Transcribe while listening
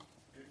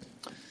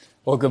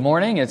Well, good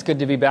morning. It's good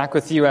to be back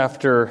with you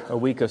after a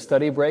week of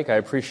study break. I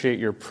appreciate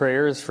your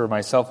prayers for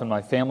myself and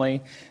my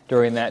family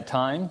during that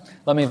time.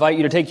 Let me invite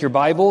you to take your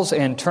Bibles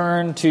and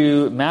turn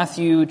to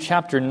Matthew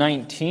chapter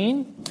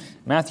 19.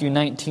 Matthew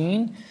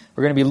 19.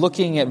 We're going to be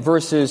looking at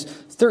verses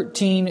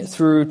 13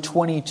 through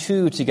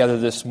 22 together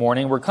this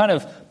morning. We're kind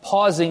of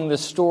pausing the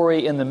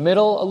story in the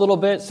middle a little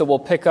bit, so we'll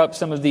pick up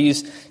some of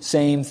these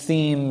same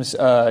themes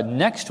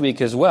next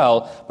week as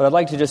well. But I'd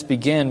like to just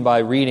begin by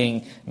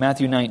reading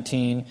Matthew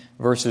 19,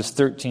 verses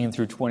 13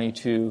 through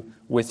 22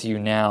 with you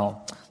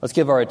now. Let's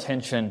give our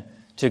attention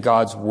to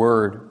God's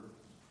Word.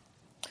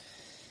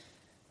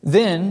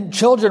 Then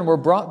children were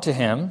brought to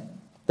him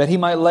that he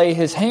might lay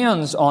his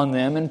hands on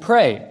them and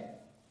pray.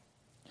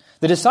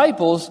 The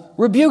disciples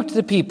rebuked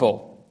the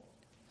people.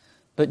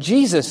 But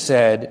Jesus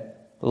said,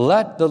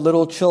 "Let the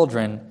little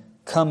children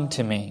come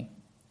to me,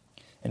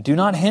 and do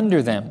not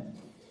hinder them,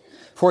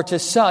 for to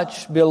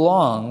such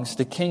belongs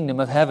the kingdom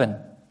of heaven."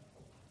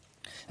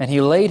 And he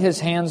laid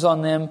his hands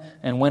on them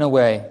and went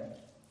away.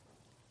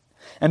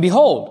 And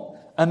behold,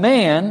 a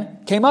man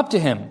came up to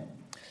him,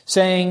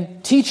 saying,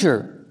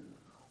 "Teacher,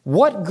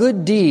 what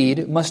good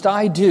deed must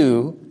I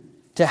do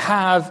to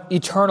have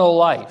eternal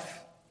life?"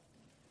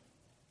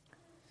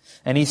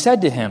 And he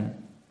said to him,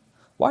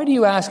 "Why do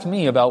you ask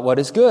me about what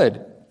is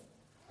good?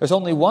 There's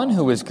only one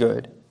who is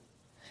good.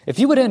 If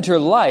you would enter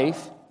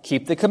life,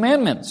 keep the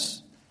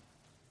commandments."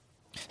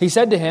 He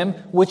said to him,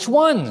 "Which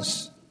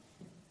ones?"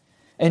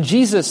 And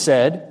Jesus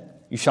said,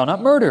 "You shall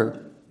not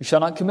murder. You shall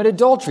not commit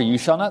adultery. You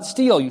shall not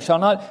steal. You shall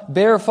not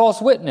bear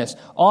false witness.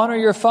 Honor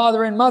your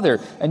father and mother,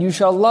 and you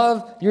shall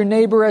love your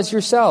neighbor as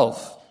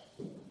yourself."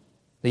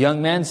 The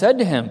young man said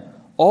to him,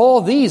 "All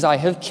these I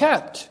have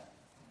kept.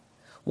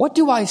 What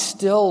do I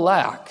still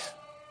lack?"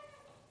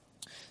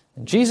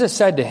 And Jesus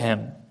said to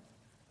him,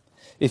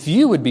 "If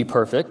you would be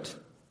perfect,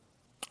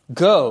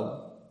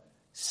 go,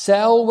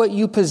 sell what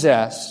you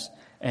possess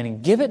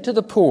and give it to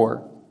the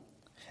poor,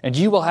 and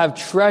you will have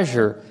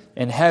treasure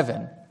in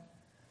heaven.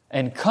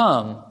 And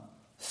come,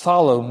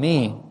 follow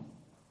me."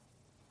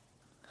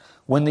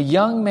 When the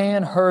young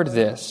man heard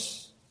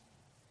this,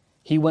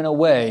 he went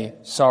away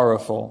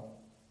sorrowful,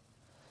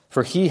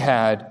 for he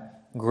had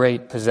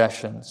great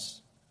possessions.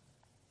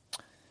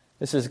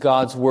 This is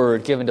God's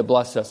word given to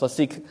bless us. Let's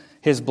seek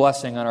his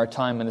blessing on our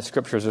time in the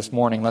Scriptures this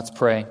morning. Let's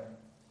pray.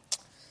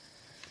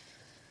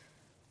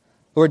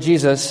 Lord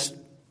Jesus,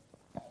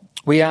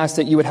 we ask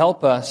that you would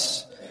help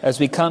us as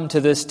we come to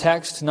this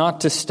text,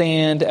 not to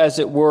stand, as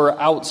it were,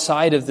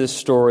 outside of this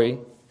story,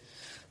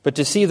 but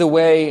to see the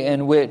way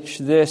in which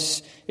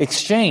this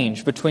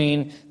exchange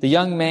between the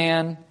young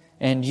man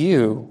and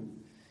you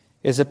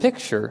is a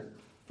picture,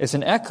 is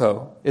an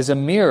echo, is a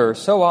mirror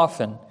so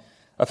often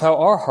of how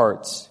our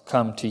hearts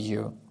come to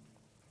you.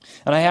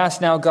 And I ask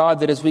now,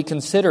 God, that as we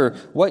consider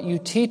what you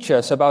teach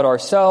us about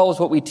ourselves,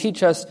 what you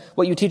teach us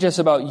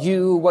about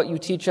you, what you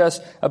teach us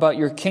about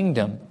your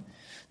kingdom,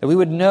 that we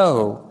would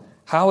know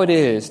how it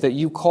is that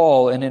you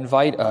call and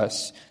invite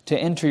us to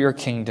enter your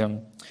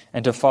kingdom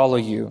and to follow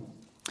you.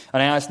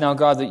 And I ask now,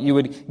 God, that you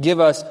would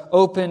give us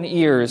open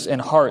ears and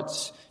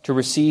hearts to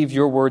receive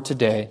your word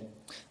today.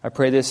 I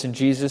pray this in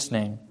Jesus'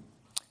 name.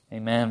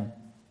 Amen.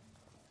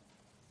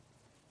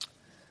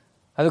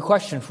 I have a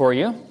question for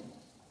you.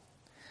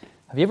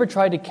 Have you ever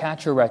tried to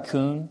catch a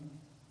raccoon?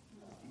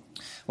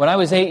 When I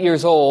was 8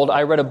 years old,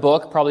 I read a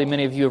book, probably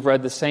many of you have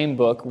read the same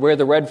book, Where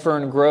the Red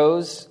Fern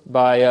Grows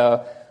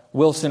by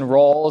Wilson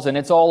Rawls, and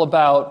it's all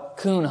about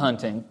coon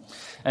hunting.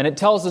 And it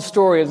tells the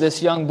story of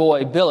this young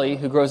boy, Billy,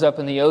 who grows up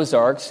in the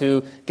Ozarks,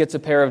 who gets a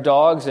pair of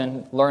dogs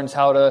and learns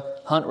how to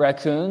hunt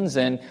raccoons.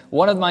 And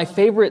one of my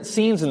favorite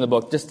scenes in the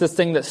book, just this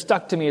thing that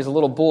stuck to me as a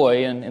little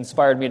boy and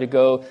inspired me to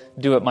go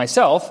do it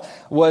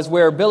myself, was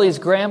where Billy's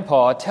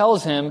grandpa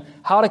tells him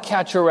how to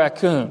catch a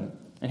raccoon.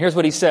 And here's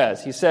what he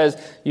says. He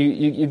says,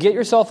 you get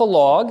yourself a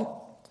log,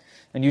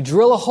 and you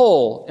drill a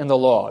hole in the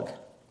log.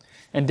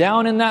 And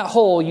down in that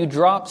hole, you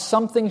drop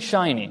something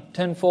shiny,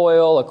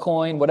 tinfoil, a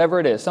coin, whatever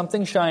it is,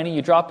 something shiny,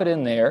 you drop it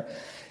in there,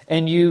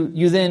 and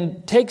you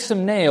then take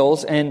some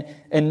nails and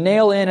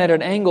nail in at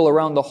an angle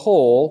around the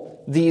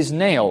hole these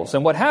nails.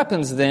 And what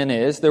happens then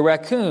is the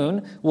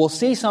raccoon will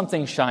see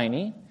something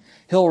shiny,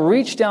 he'll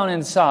reach down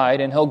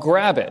inside and he'll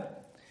grab it.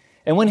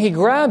 And when he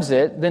grabs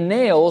it, the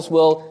nails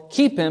will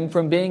keep him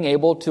from being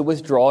able to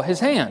withdraw his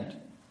hand.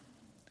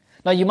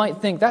 Now, you might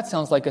think that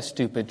sounds like a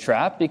stupid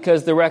trap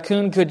because the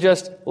raccoon could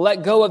just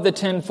let go of the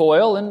tin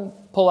foil and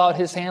pull out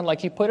his hand like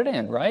he put it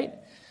in, right?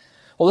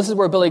 Well, this is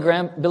where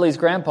Billy's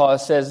grandpa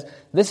says,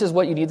 this is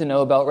what you need to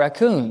know about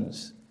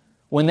raccoons.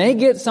 When they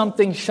get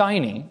something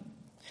shiny,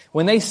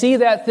 when they see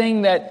that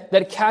thing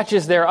that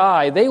catches their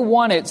eye, they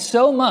want it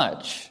so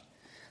much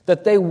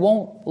that they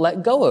won't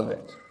let go of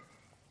it.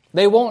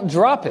 They won't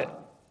drop it.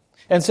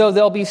 And so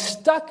they'll be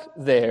stuck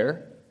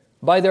there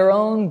by their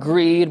own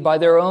greed, by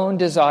their own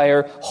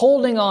desire,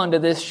 holding on to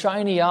this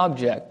shiny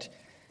object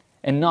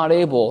and not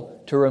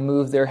able to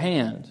remove their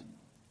hand.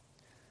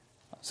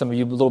 Some of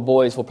you little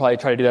boys will probably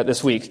try to do that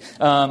this week.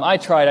 I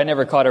tried. I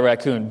never caught a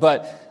raccoon.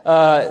 But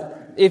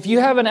if you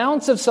have an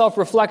ounce of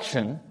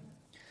self-reflection,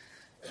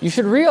 you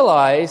should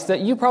realize that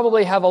you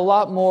probably have a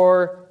lot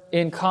more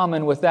in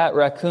common with that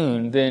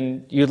raccoon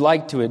than you'd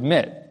like to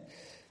admit.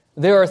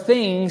 There are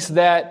things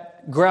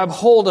that grab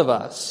hold of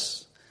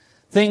us,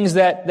 things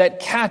that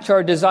catch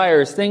our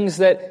desires, things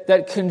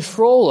that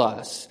control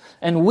us,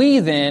 and we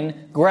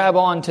then grab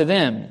onto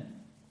them.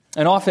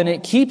 And often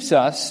it keeps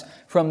us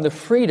from the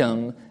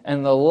freedom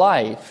and the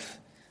life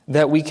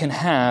that we can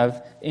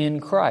have in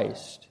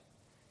Christ.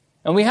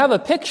 And we have a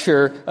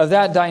picture of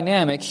that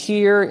dynamic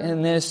here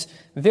in this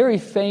very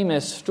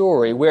famous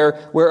story where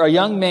a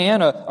young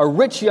man, a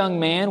rich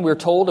young man, we're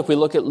told, if we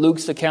look at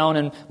Luke's account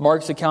and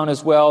Mark's account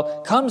as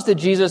well, comes to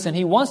Jesus and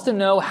he wants to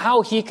know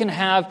how he can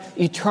have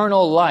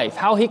eternal life,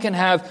 how he can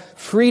have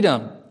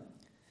freedom.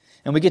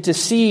 And we get to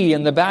see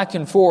in the back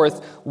and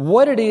forth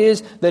what it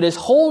is that is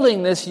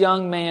holding this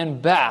young man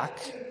back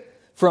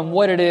from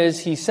what it is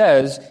he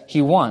says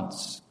he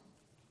wants.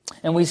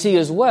 And we see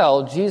as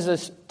well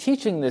Jesus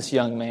teaching this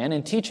young man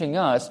and teaching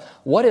us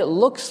what it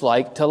looks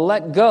like to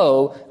let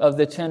go of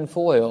the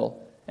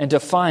tinfoil and to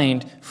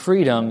find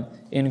freedom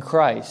in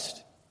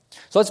Christ.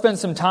 So let's spend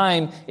some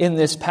time in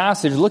this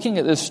passage looking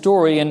at this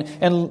story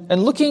and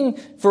looking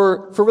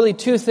for really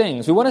two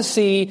things. We want to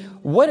see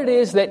what it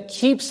is that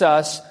keeps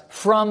us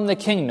from the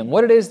kingdom,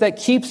 what it is that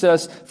keeps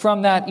us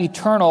from that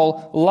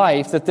eternal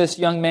life that this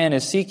young man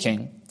is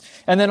seeking.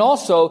 And then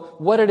also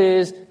what it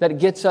is that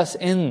gets us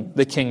in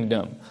the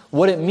kingdom,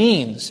 what it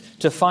means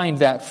to find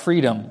that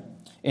freedom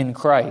in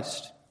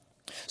Christ.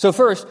 So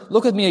first,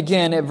 look with me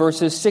again at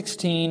verses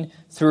 16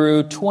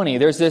 through 20.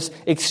 There's this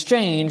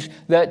exchange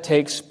that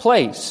takes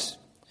place.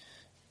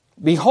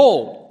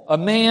 Behold, a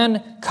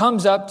man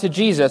comes up to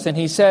Jesus and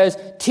he says,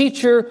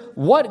 "Teacher,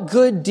 what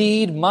good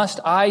deed must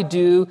I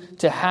do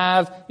to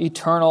have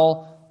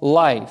eternal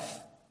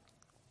life?"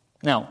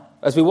 Now,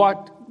 as we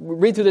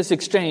read through this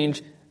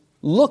exchange,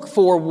 look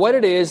for what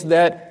it is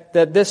that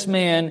this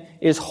man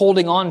is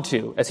holding on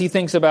to as he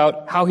thinks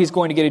about how he's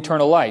going to get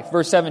eternal life.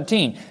 Verse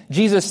 17,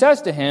 Jesus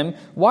says to him,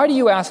 "Why do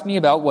you ask me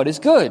about what is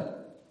good?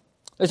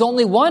 There's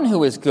only one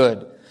who is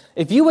good.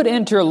 If you would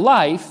enter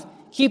life,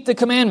 keep the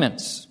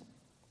commandments."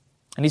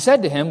 And he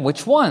said to him,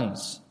 "Which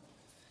ones?"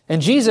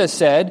 And Jesus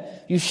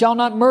said, "You shall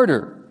not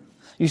murder.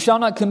 You shall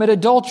not commit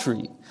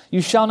adultery.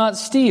 You shall not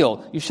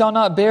steal. You shall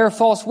not bear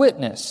false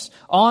witness.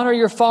 Honor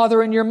your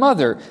father and your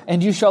mother,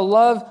 and you shall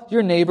love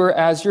your neighbor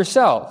as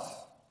yourself."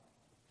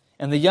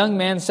 And the young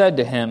man said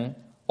to him,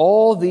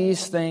 "All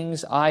these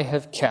things I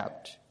have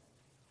kept.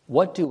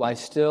 What do I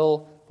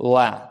still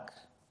lack?"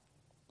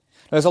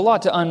 There's a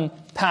lot to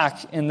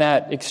unpack in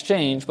that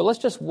exchange, but let's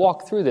just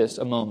walk through this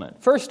a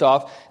moment. First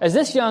off, as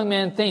this young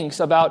man thinks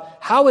about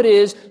how it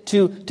is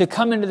to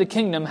come into the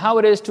kingdom, how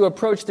it is to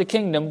approach the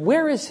kingdom,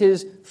 where is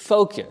his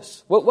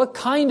focus? What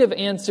kind of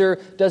answer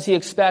does he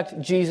expect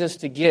Jesus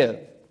to give?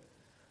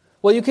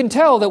 Well, you can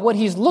tell that what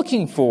he's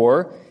looking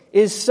for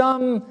is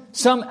some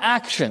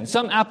action,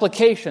 some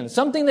application,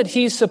 something that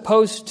he's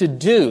supposed to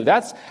do.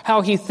 That's how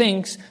he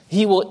thinks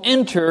he will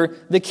enter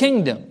the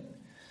kingdom.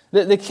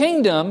 The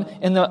kingdom,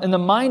 in the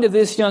mind of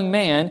this young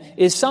man,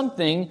 is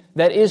something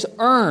that is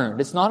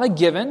earned. It's not a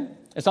given.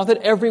 It's not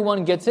that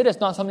everyone gets it. It's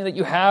not something that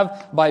you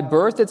have by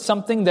birth. It's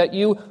something that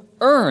you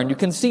earn. You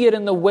can see it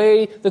in the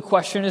way the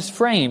question is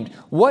framed.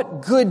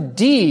 What good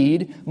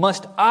deed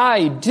must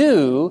I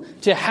do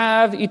to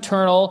have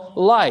eternal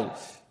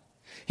life?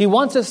 He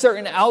wants a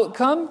certain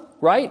outcome,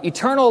 right?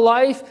 Eternal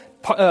life,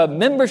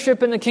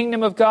 membership in the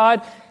kingdom of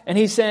God. And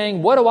he's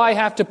saying, what do I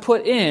have to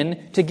put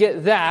in to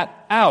get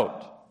that out?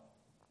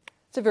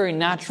 It's a very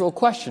natural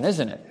question,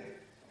 isn't it?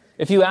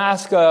 If you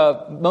ask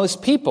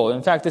most people,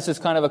 in fact, this is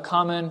kind of a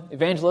common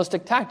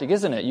evangelistic tactic,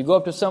 isn't it? You go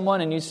up to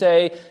someone and you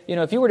say,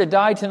 if you were to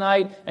die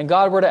tonight and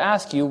God were to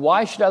ask you,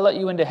 why should I let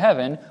you into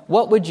heaven?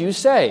 What would you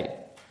say?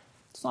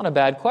 It's not a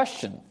bad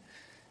question.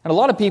 And a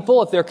lot of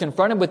people, if they're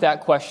confronted with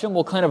that question,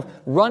 will kind of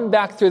run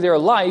back through their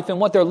life, and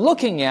what they're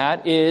looking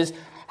at is,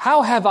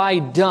 how have I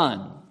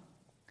done?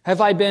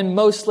 Have I been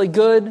mostly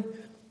good?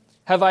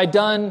 Have I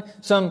done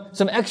some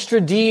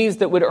extra deeds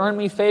that would earn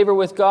me favor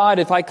with God?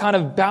 If I kind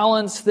of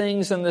balance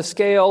things in the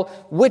scale,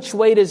 which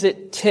way does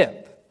it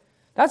tip?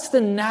 That's the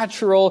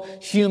natural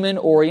human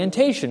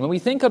orientation. When we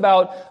think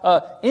about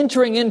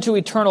entering into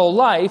eternal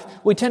life,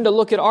 we tend to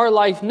look at our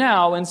life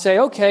now and say,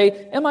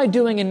 okay, am I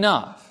doing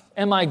enough?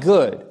 Am I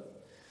good?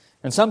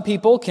 And some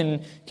people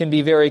can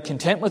be very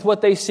content with what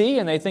they see,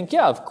 and they think,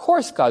 yeah, of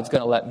course God's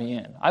going to let me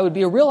in. I would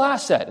be a real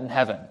asset in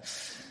heaven.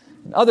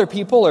 Other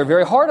people are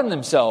very hard on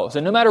themselves,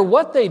 and no matter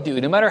what they do,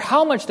 no matter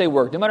how much they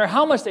work, no matter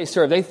how much they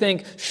serve, they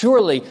think,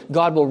 surely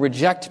God will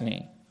reject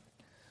me.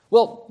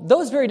 Well,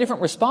 those very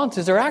different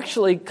responses are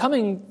actually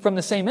coming from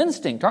the same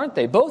instinct, aren't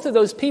they? Both of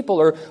those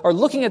people are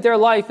looking at their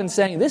life and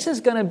saying, this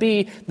is going to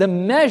be the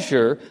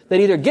measure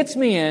that either gets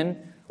me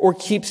in or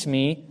keeps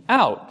me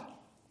out.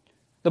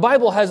 The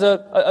Bible has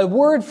a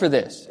word for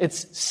this.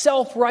 It's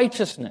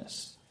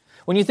self-righteousness.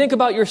 When you think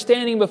about your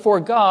standing before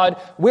God,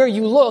 where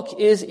you look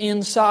is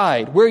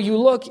inside. Where you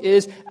look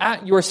is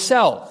at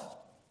yourself.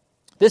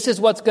 This is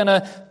what's going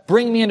to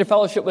bring me into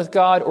fellowship with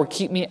God or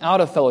keep me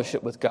out of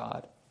fellowship with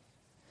God.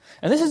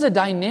 And this is a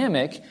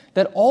dynamic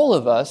that all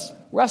of us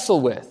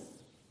wrestle with.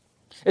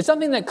 It's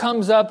something that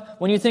comes up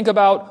when you think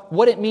about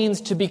what it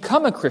means to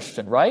become a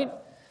Christian, right?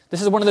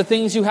 This is one of the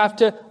things you have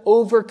to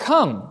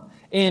overcome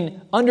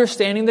in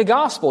understanding the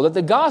gospel, that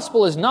the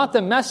gospel is not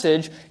the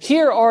message,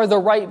 here are the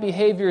right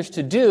behaviors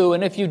to do,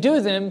 and if you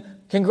do them,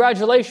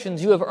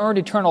 congratulations, you have earned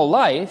eternal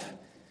life,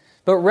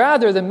 but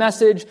rather the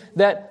message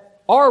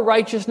that our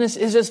righteousness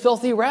is as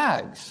filthy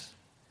rags.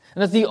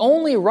 And that the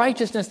only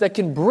righteousness that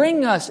can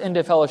bring us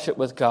into fellowship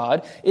with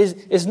God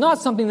is not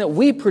something that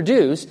we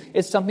produce,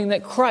 it's something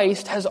that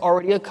Christ has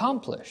already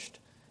accomplished.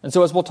 And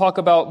so as we'll talk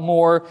about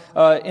more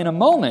in a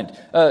moment,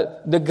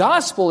 the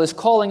gospel is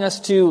calling us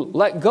to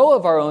let go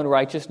of our own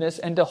righteousness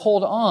and to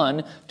hold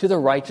on to the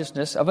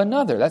righteousness of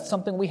another. That's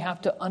something we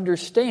have to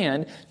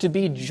understand to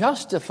be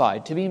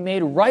justified, to be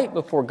made right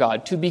before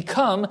God, to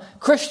become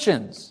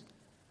Christians.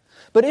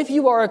 But if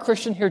you are a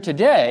Christian here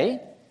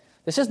today,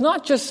 this is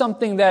not just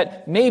something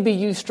that maybe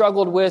you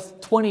struggled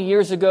with 20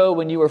 years ago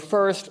when you were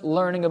first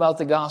learning about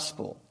the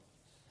gospel.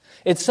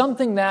 It's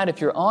something that,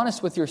 if you're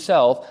honest with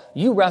yourself,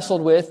 you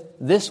wrestled with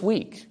this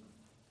week.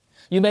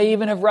 You may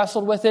even have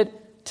wrestled with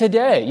it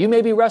today. You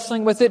may be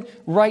wrestling with it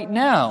right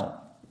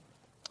now.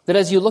 That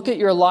as you look at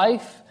your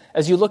life,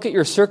 as you look at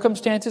your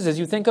circumstances, as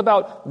you think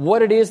about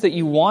what it is that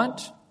you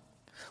want,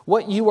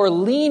 what you are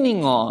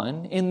leaning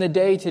on in the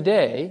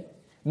day-to-day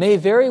may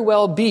very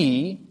well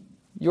be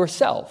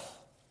yourself.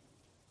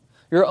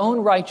 Your own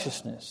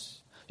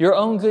righteousness, your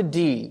own good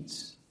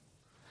deeds.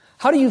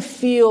 How do you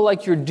feel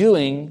like you're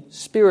doing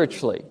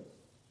spiritually?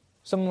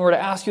 If someone were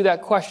to ask you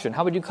that question,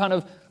 how would you kind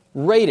of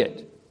rate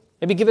it?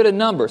 Maybe give it a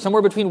number,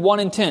 somewhere between 1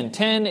 and 10.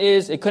 10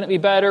 is, it couldn't be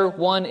better.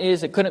 1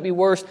 is, it couldn't be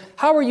worse.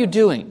 How are you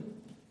doing?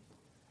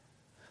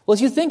 Well,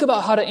 as you think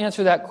about how to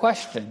answer that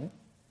question,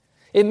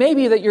 it may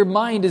be that your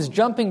mind is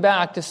jumping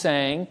back to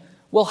saying,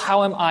 well,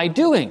 how am I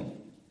doing?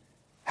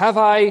 Have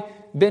I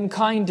been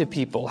kind to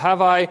people?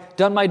 Have I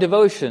done my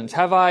devotions?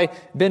 Have I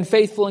been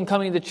faithful in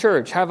coming to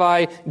church? Have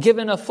I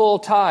given a full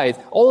tithe?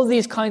 All of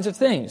these kinds of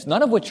things,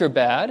 none of which are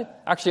bad,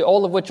 actually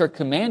all of which are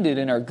commanded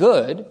and are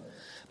good,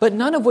 but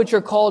none of which are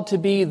called to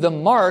be the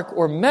mark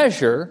or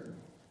measure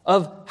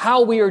of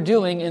how we are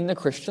doing in the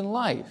Christian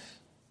life.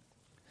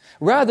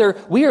 Rather,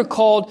 we are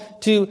called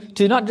to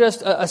not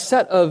just a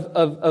set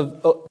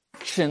of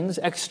actions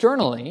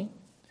externally,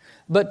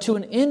 but to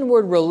an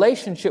inward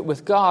relationship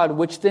with God,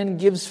 which then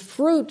gives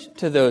fruit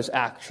to those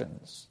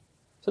actions.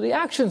 So the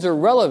actions are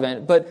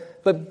relevant,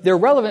 but they're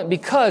relevant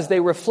because they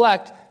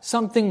reflect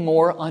something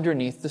more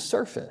underneath the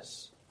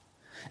surface.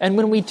 And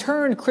when we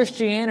turn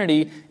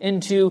Christianity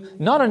into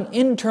not an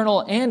internal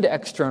and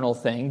external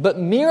thing, but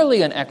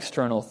merely an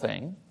external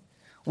thing,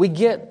 we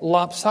get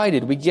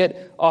lopsided, we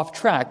get off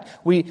track,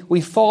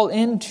 we fall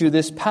into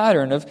this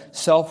pattern of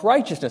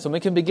self-righteousness. And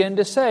we can begin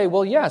to say,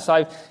 well, yes,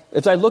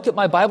 if I look at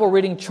my Bible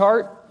reading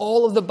chart,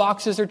 all of the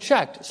boxes are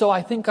checked, so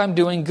I think I'm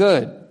doing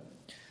good.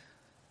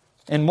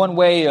 And one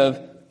way of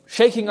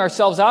shaking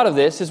ourselves out of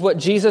this is what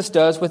Jesus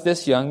does with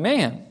this young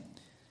man.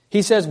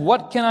 He says,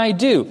 what can I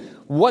do?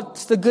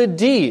 What's the good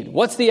deed?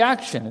 What's the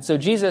action? And so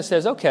Jesus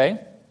says, okay,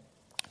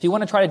 if you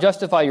want to try to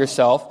justify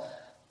yourself,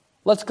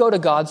 let's go to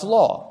God's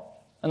law.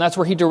 And that's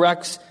where he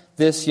directs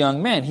this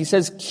young man. He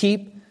says,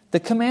 keep the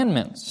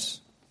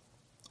commandments.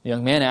 The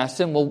young man asks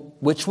him, well,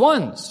 which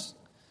ones?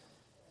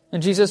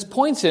 And Jesus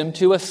points him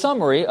to a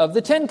summary of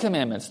the 10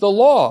 commandments, the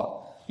law.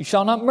 You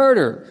shall not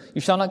murder. You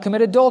shall not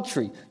commit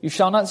adultery. You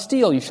shall not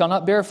steal. You shall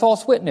not bear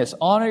false witness.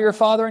 Honor your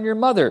father and your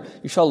mother.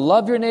 You shall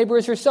love your neighbor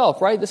as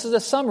yourself, right? This is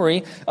a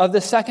summary of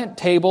the second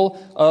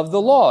table of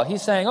the law.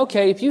 He's saying,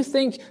 okay, if you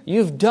think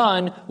you've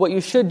done what you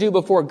should do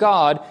before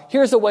God,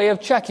 here's a way of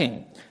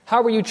checking.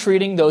 How are you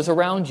treating those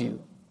around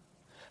you?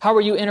 How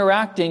are you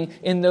interacting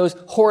in those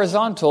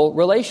horizontal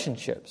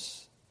relationships?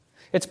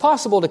 It's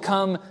possible to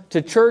come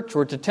to church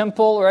or to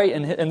temple, right,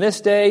 in this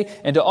day,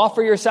 and to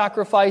offer your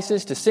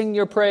sacrifices, to sing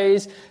your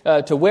praise,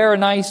 to wear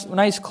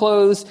nice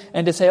clothes,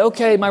 and to say,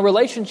 okay, my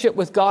relationship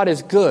with God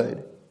is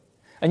good.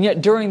 And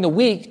yet during the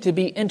week, to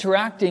be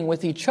interacting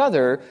with each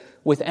other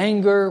with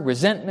anger,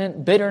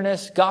 resentment,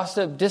 bitterness,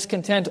 gossip,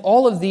 discontent,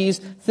 all of these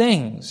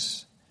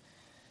things.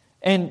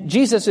 And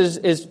Jesus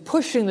is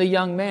pushing the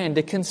young man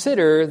to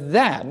consider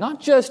that.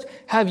 Not just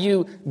have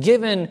you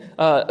given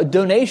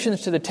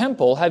donations to the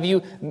temple, have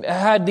you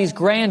had these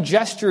grand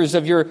gestures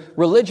of your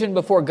religion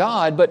before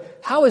God, but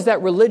how is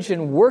that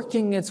religion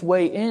working its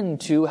way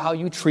into how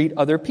you treat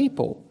other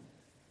people?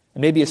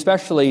 And maybe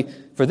especially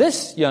for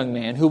this young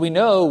man, who we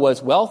know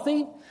was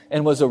wealthy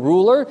and was a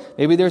ruler,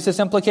 maybe there's this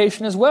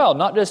implication as well.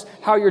 Not just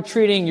how you're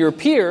treating your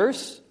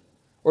peers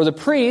or the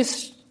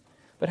priests,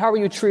 but how are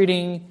you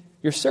treating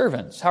your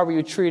servants? How are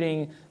you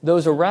treating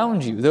those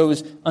around you,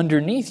 those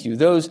underneath you,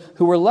 those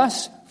who are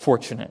less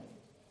fortunate?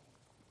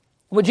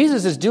 What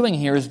Jesus is doing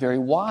here is very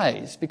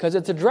wise because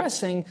it's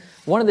addressing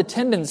one of the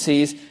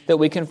tendencies that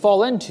we can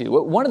fall into.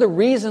 One of the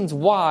reasons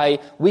why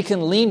we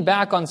can lean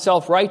back on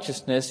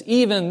self-righteousness,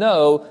 even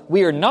though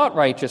we are not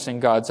righteous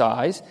in God's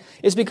eyes,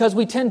 is because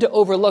we tend to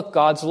overlook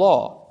God's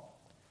law.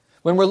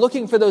 When we're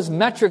looking for those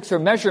metrics or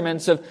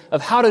measurements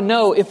of how to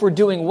know if we're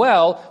doing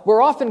well,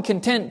 we're often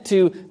content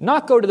to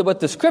not go to what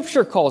the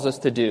Scripture calls us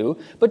to do,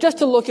 but just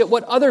to look at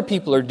what other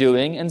people are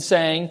doing and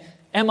saying,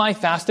 am I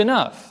fast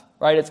enough?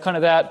 Right? It's kind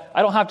of that,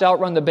 I don't have to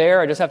outrun the bear,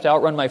 I just have to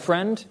outrun my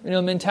friend,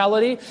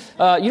 mentality.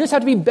 You just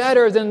have to be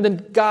better than the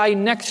guy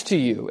next to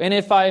you. And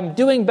if I'm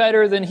doing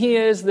better than he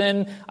is,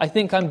 then I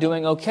think I'm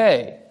doing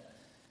okay.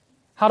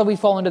 How do we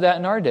fall into that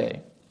in our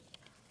day?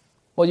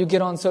 Well, you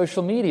get on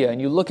social media and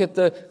you look at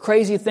the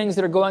crazy things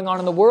that are going on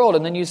in the world,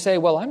 and then you say,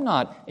 well, I'm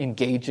not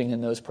engaging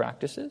in those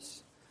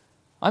practices.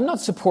 I'm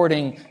not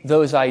supporting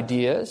those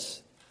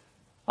ideas.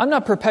 I'm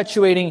not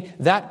perpetuating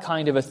that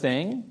kind of a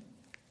thing.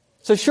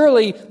 So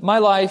surely my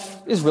life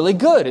is really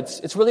good.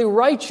 It's really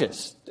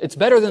righteous. It's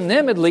better than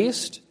them, at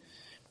least.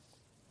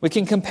 We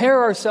can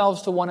compare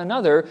ourselves to one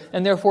another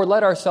and therefore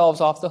let ourselves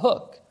off the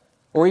hook,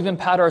 or even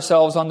pat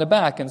ourselves on the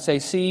back and say,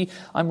 see,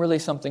 I'm really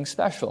something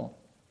special.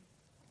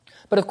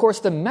 But of course,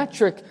 the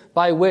metric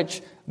by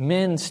which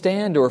men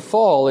stand or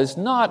fall is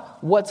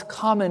not what's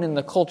common in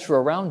the culture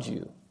around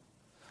you,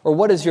 or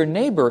what does your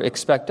neighbor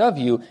expect of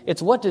you.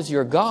 It's what does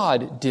your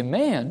God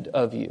demand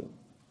of you?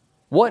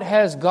 What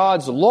has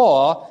God's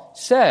law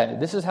said?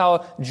 This is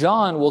how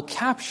John will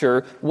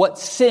capture what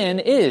sin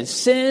is.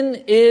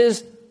 Sin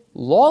is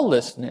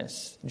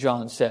lawlessness,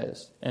 John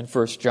says in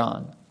 1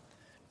 John.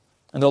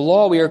 And the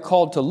law we are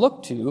called to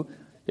look to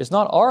is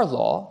not our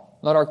law,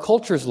 not our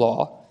culture's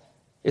law.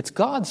 It's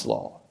God's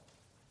law.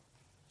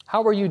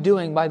 How are you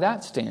doing by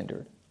that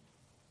standard?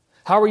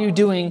 How are you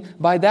doing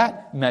by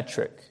that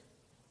metric?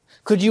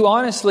 Could you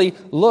honestly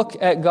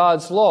look at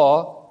God's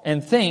law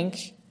and think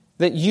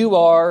that you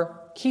are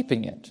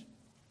keeping it?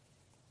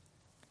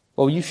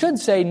 Well, you should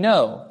say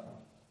no.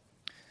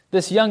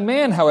 This young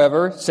man,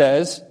 however,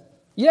 says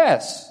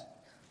yes.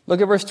 Look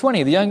at verse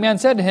 20. The young man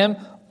said to him,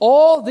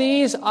 all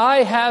these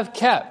I have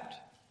kept.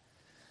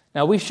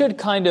 Now, we should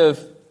kind of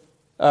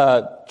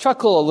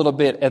chuckle a little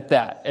bit at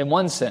that in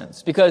one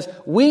sense, because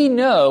we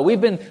know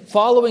we've been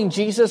following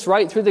Jesus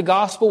right through the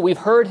gospel. We've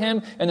heard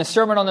him in the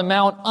Sermon on the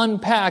Mount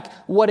unpack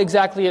what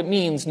exactly it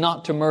means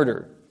not to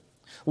murder,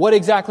 what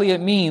exactly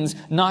it means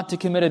not to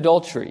commit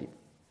adultery.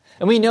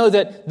 And we know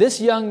that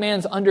this young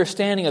man's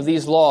understanding of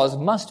these laws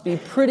must be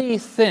pretty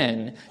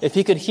thin if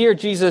he could hear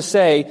Jesus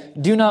say,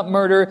 do not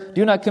murder,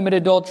 do not commit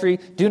adultery,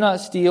 do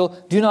not steal,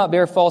 do not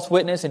bear false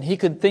witness, and he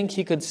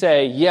could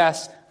say,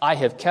 yes, I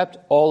have kept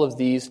all of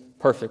these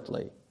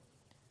perfectly.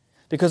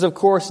 Because, of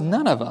course,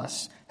 none of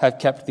us have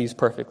kept these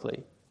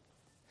perfectly.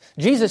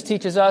 Jesus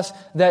teaches us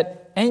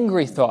that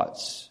angry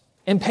thoughts,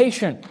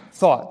 impatient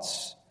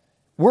thoughts,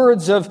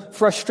 words of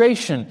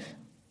frustration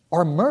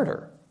are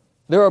murder.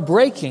 They're a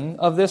breaking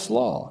of this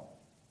law.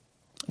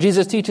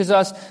 Jesus teaches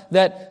us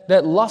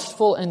that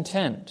lustful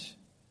intent,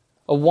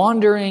 a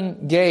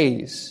wandering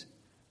gaze,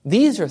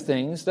 these are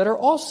things that are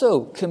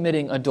also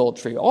committing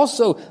adultery,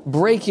 also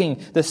breaking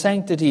the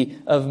sanctity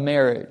of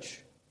marriage.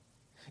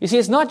 You see,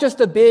 it's not just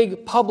the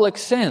big public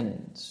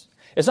sins.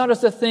 It's not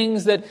just the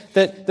things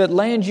that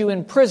land you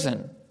in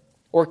prison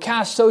or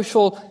cast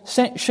social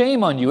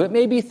shame on you. It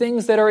may be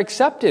things that are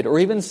accepted or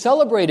even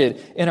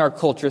celebrated in our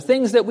culture,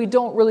 things that we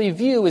don't really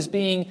view as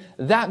being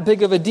that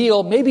big of a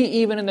deal, maybe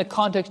even in the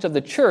context of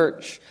the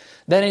church,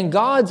 that in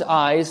God's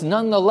eyes,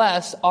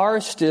 nonetheless,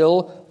 are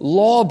still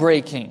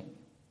law-breaking.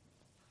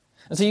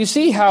 And so you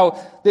see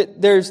how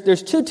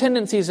there's two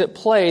tendencies at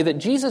play that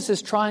Jesus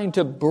is trying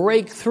to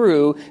break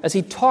through as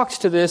he talks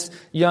to this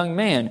young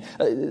man.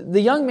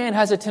 The young man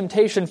has a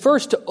temptation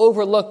first to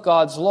overlook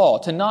God's law,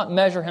 to not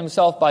measure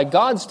himself by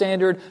God's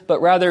standard,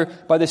 but rather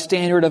by the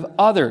standard of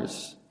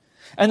others.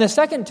 And the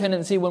second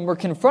tendency when we're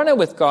confronted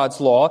with God's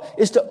law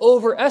is to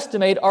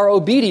overestimate our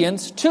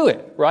obedience to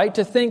it, right?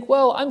 To think,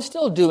 well, I'm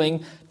still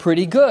doing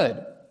pretty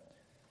good.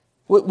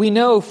 We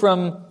know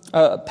from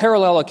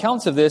parallel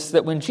accounts of this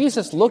that when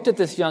Jesus looked at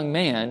this young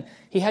man,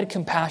 he had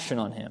compassion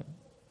on him.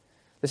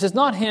 This is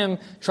not him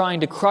trying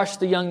to crush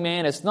the young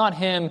man. It's not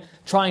him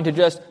trying to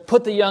just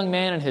put the young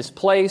man in his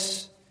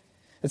place.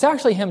 It's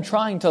actually him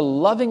trying to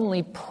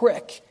lovingly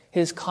prick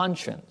his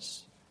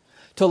conscience,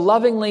 to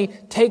lovingly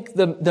take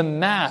the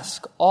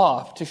mask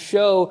off, to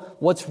show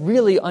what's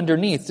really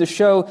underneath, to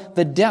show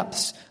the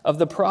depths of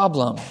the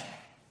problem.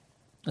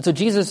 And so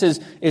Jesus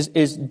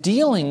is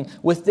dealing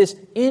with this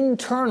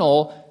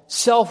internal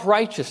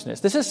self-righteousness.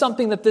 This is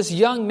something that this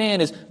young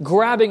man is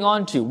grabbing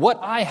onto. What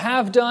I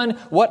have done,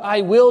 what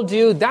I will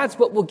do, that's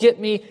what will get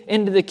me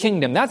into the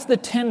kingdom. That's the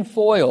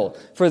tinfoil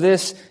for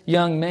this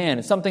young man.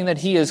 It's something that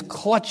he is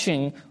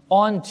clutching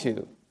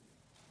onto.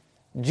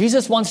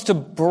 Jesus wants to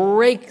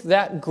break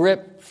that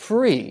grip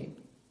free.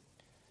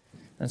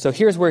 And so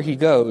here's where he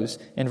goes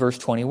in verse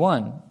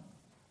 21.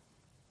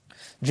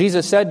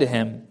 Jesus said to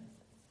him,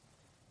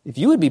 if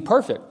you would be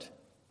perfect,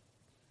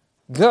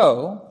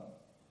 go,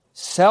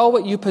 sell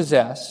what you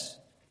possess,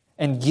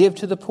 and give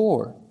to the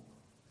poor,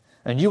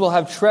 and you will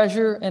have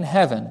treasure in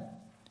heaven,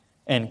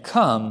 and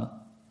come,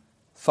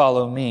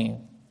 follow me.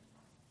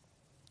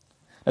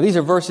 Now, these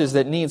are verses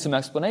that need some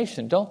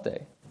explanation, don't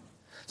they?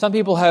 Some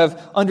people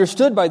have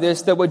understood by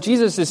this that what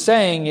Jesus is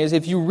saying is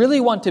if you really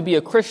want to be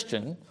a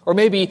Christian, or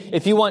maybe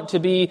if you want to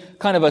be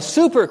kind of a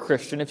super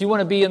Christian, if you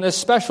want to be in this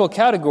special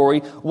category,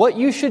 what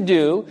you should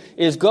do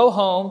is go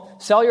home,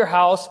 sell your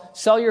house,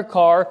 sell your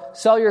car,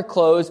 sell your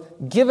clothes,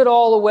 give it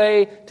all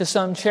away to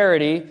some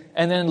charity,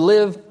 and then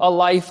live a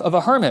life of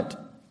a hermit.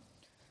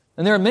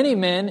 And there are many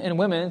men and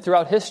women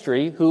throughout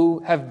history who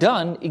have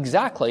done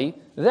exactly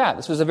that.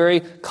 This was a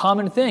very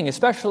common thing,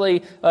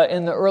 especially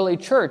in the early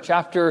church.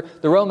 After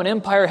the Roman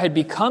Empire had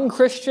become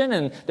Christian,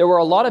 and there were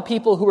a lot of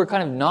people who were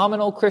kind of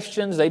nominal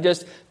Christians. They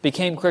just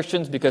became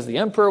Christians because the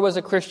emperor was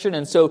a Christian.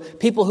 And so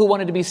people who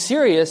wanted to be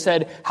serious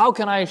said, how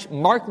can I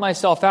mark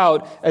myself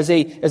out as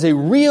a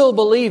real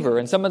believer?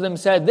 And some of them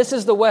said, this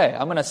is the way.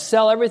 I'm going to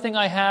sell everything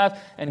I have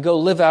and go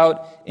live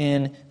out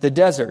in the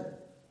desert.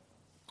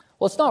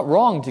 Well, it's not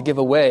wrong to give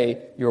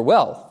away your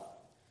wealth.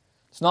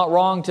 It's not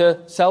wrong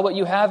to sell what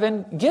you have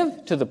and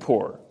give to the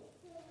poor.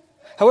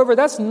 However,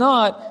 that's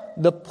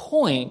not the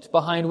point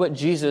behind what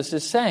Jesus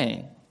is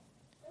saying.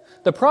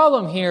 The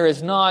problem here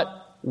is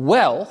not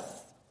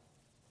wealth,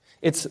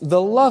 it's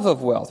the love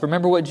of wealth.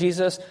 Remember what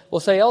Jesus will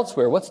say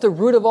elsewhere. What's the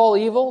root of all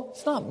evil?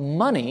 It's not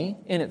money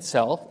in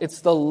itself,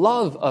 it's the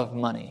love of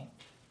money.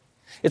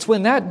 It's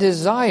when that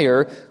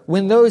desire,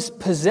 when those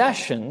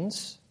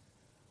possessions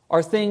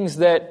are things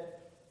that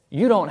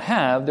you don't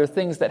have, they're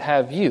things that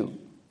have you.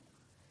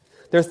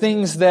 They're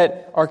things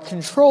that are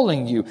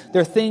controlling you.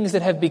 They're things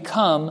that have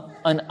become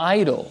an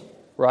idol,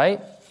 right?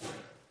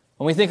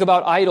 When we think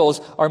about idols,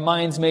 our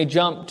minds may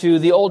jump to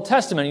the Old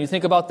Testament. You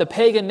think about the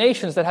pagan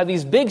nations that have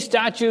these big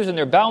statues and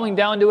they're bowing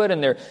down to it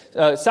and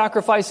they're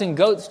sacrificing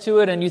goats to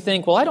it, and you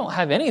think, well, I don't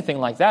have anything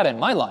like that in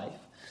my life.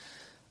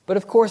 But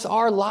of course,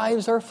 our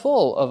lives are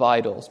full of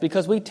idols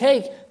because we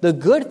take the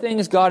good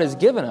things God has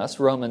given us,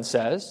 Romans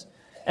says,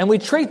 and we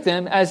treat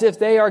them as if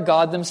they are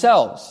God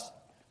themselves.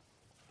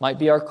 Might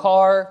be our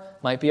car,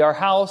 might be our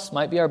house,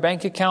 might be our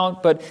bank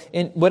account, but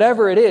in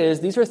whatever it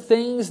is, these are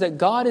things that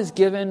God has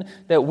given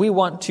that we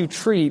want to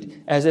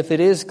treat as if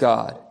it is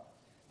God.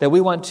 That we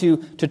want to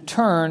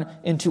turn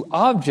into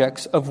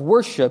objects of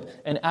worship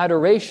and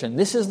adoration.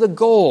 This is the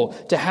goal,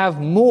 to have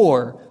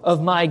more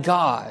of my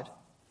God,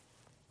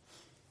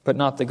 but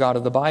not the God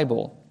of the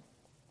Bible.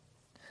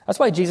 That's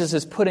why Jesus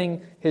is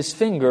putting his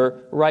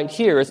finger right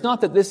here. It's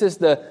not that this is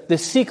the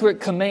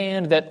secret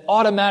command that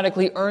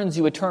automatically earns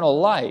you eternal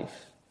life.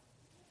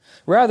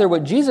 Rather,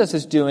 what Jesus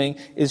is doing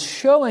is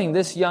showing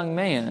this young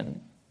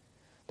man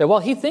that while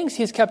he thinks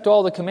he's kept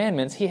all the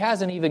commandments, he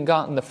hasn't even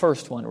gotten the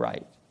first one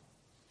right.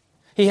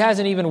 He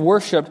hasn't even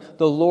worshiped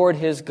the Lord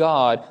his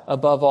God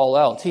above all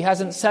else. He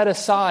hasn't set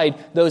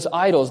aside those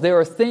idols. There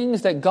are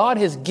things that God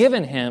has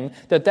given him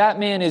that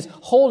man is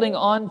holding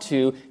on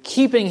to,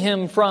 keeping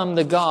him from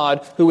the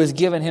God who has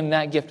given him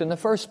that gift in the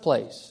first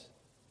place.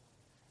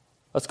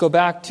 Let's go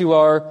back to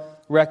our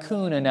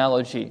raccoon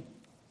analogy.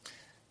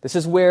 This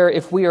is where,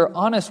 if we are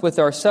honest with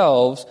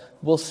ourselves,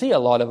 we'll see a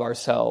lot of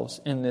ourselves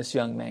in this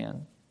young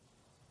man.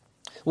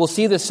 We'll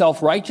see the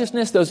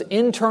self-righteousness, those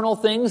internal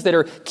things that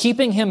are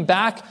keeping him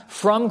back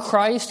from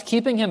Christ,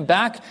 keeping him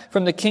back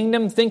from the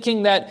kingdom,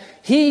 thinking that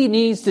he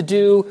needs to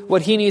do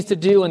what he needs to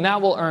do and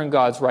that will earn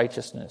God's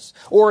righteousness.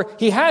 Or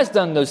he has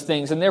done those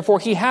things and therefore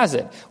he has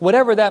it.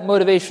 Whatever that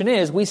motivation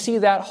is, we see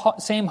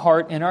that same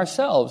heart in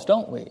ourselves,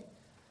 don't we?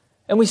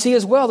 And we see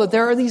as well that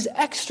there are these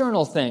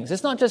external things.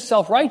 It's not just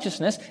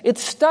self-righteousness,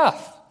 it's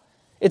stuff.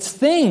 It's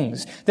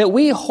things that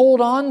we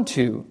hold on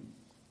to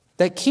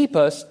that keep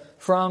us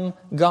from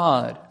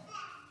God.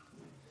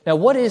 Now,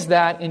 what is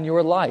that in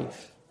your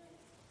life?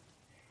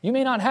 You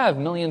may not have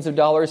millions of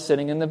dollars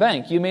sitting in the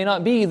bank. You may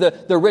not be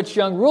the rich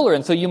young ruler,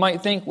 and so you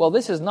might think, well,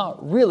 this is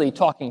not really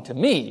talking to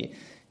me.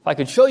 If I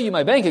could show you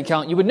my bank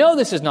account, you would know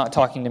this is not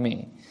talking to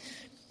me.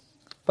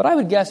 But I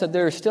would guess that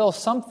there is still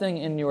something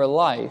in your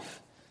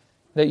life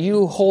that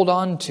you hold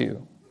on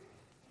to.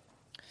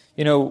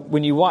 You know,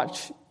 when you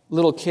watch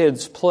little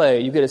kids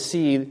play, you get to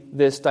see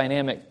this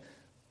dynamic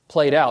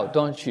played out,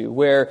 don't you?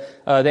 Where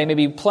they may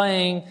be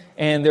playing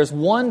and there's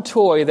one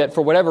toy that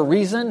for whatever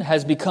reason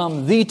has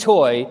become the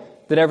toy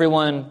that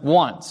everyone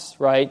wants,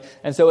 right?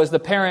 And so as the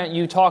parent,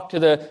 you talk to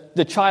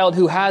the child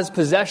who has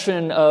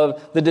possession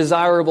of the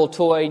desirable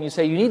toy and you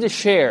say, you need to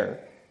share.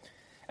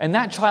 And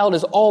that child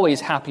is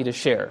always happy to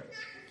share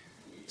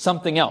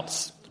something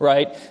else,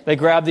 right? They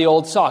grab the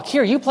old sock.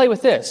 Here, you play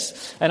with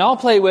this, and I'll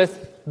play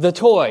with the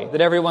toy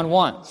that everyone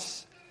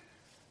wants.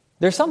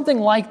 There's something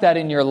like that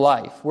in your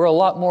life. We're a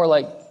lot more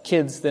like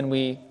kids than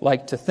we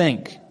like to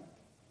think.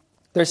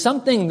 There's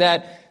something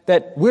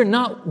that we're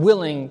not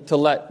willing to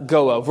let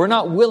go of. We're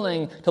not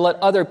willing to let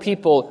other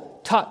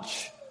people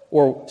touch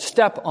or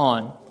step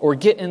on or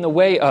get in the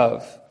way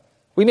of.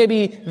 We may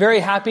be very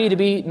happy to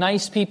be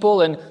nice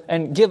people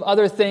and give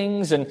other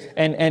things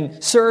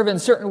and serve in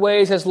certain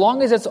ways as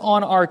long as it's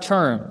on our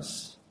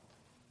terms.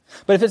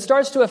 But if it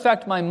starts to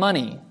affect my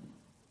money,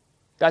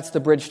 that's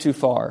the bridge too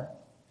far.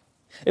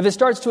 If it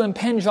starts to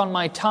impinge on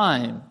my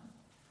time,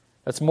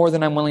 that's more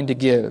than I'm willing to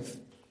give.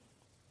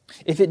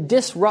 If it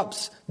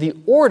disrupts the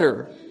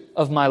order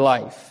of my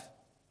life,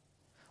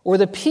 or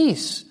the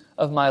peace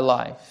of my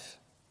life.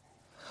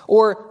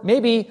 Or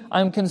maybe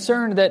I'm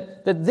concerned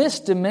that this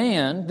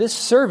demand, this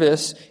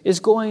service, is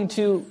going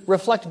to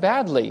reflect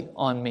badly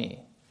on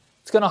me.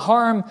 It's going to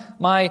harm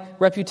my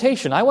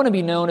reputation. I want to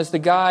be known as the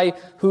guy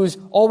who's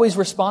always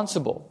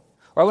responsible.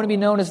 Or I want to be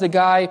known as the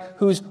guy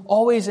who's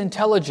always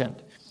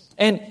intelligent.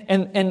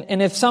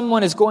 And if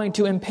someone is going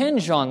to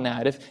impinge on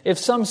that, if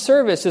some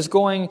service is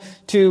going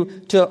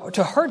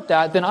to hurt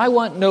that, then I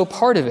want no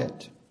part of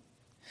it.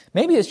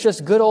 Maybe it's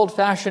just good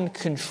old-fashioned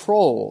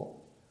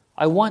control.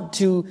 I want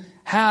to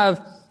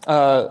have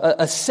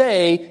a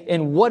say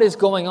in what is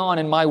going on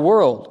in my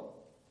world.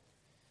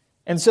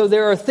 And so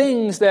there are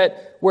things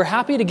that we're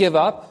happy to give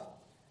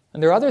up,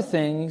 and there are other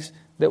things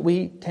that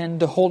we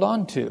tend to hold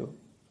on to.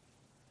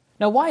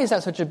 Now, why is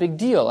that such a big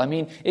deal? I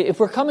mean, if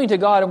we're coming to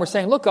God and we're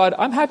saying, look, God,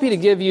 I'm happy to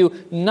give you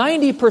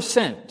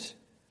 90%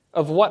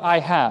 of what I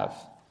have.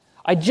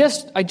 I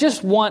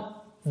just want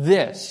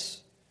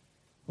this.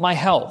 My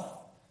health,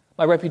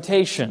 my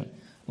reputation,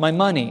 my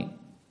money,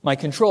 my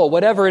control,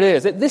 whatever it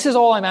is. This is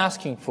all I'm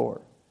asking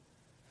for.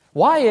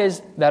 Why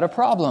is that a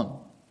problem?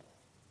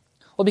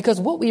 Well,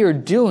 because what we are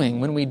doing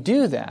when we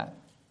do that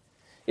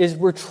is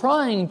we're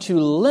trying to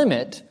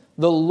limit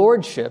the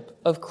lordship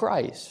of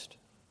Christ.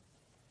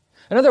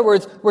 In other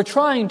words, we're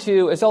trying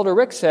to, as Elder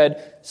Rick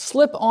said,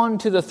 slip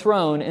onto the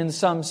throne in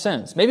some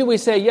sense. Maybe we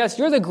say, yes,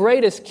 you're the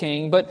greatest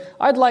king, but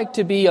I'd like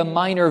to be a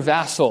minor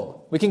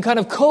vassal. We can kind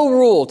of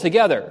co-rule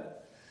together.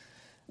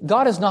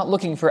 God is not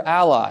looking for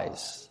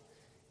allies.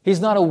 He's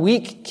not a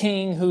weak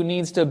king who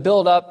needs to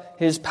build up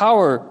his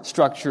power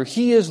structure.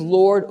 He is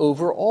Lord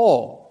over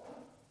all.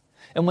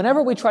 And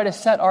whenever we try to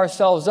set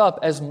ourselves up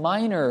as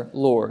minor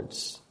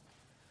lords,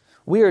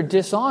 we are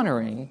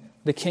dishonoring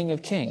the King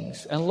of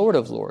Kings and Lord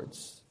of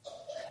Lords.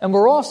 And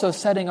we're also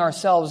setting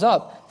ourselves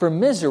up for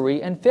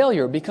misery and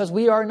failure because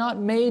we are not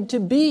made to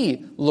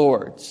be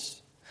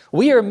lords.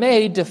 We are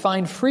made to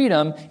find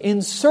freedom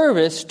in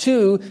service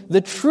to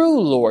the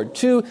true Lord,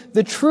 to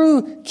the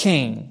true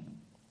King.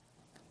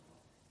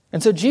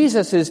 And so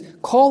Jesus is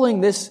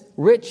calling this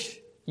rich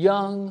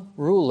young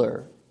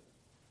ruler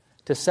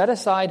to set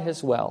aside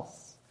his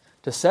wealth,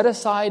 to set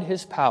aside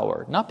his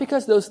power, not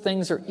because those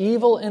things are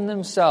evil in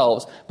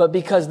themselves, but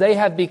because they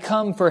have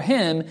become for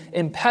him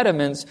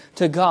impediments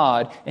to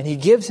God. And he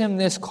gives him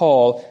this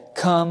call,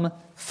 come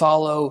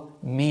follow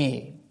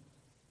me.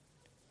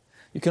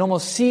 You can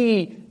almost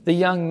see the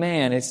young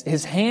man.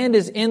 His hand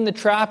is in the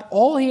trap.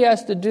 All he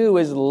has to do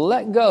is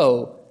let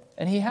go,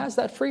 and he has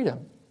that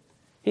freedom.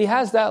 He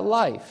has that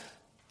life.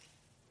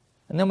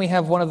 And then we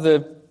have one of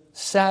the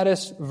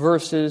saddest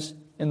verses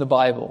in the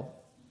Bible.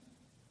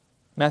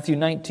 Matthew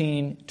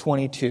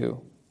 19:22.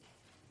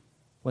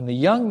 When the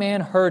young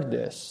man heard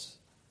this,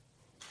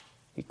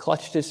 he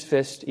clutched his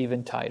fist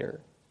even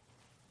tighter.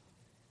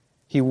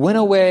 He went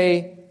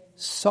away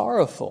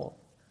sorrowful,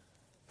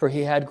 for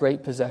he had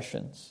great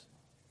possessions.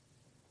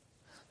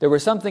 There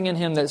was something in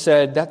him that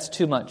said, that's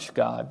too much,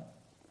 God.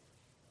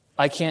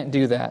 I can't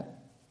do that.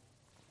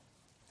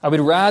 I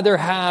would rather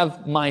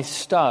have my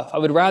stuff. I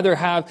would rather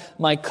have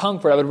my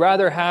comfort. I would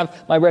rather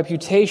have my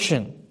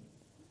reputation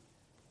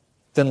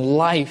than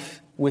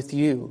life with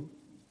you.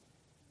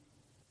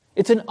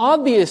 It's an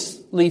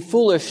obviously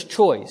foolish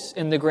choice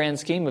in the grand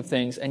scheme of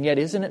things, and yet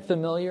isn't it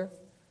familiar?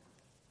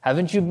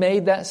 Haven't you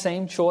made that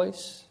same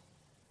choice?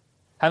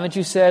 Haven't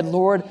you said,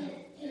 Lord,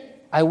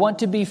 I want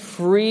to be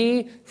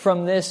free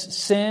from this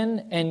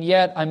sin, and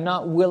yet I'm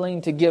not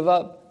willing to give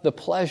up the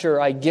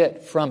pleasure I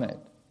get from it?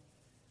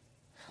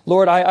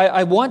 Lord,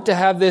 I want to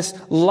have this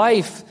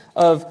life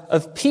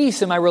of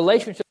peace in my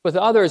relationship with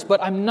others,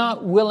 but I'm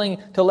not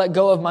willing to let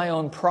go of my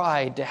own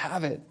pride to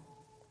have it.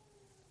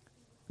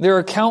 There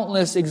are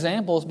countless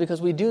examples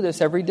because we do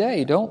this every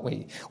day, don't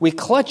we? We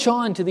clutch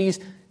on to these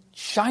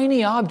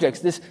shiny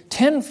objects, this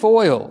tin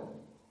foil,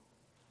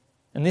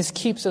 and this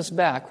keeps us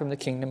back from the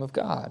kingdom of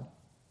God.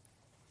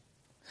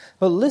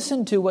 But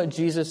listen to what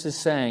Jesus is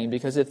saying,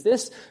 because if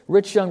this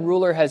rich young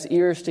ruler has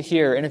ears to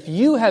hear, and if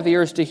you have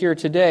ears to hear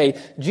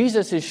today,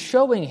 Jesus is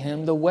showing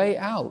him the way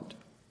out,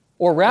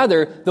 or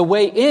rather, the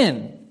way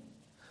in.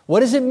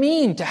 What does it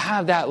mean to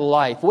have that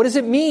life? What does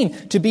it mean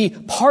to be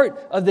part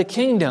of the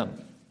kingdom?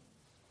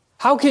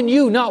 How can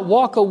you not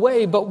walk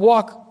away but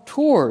walk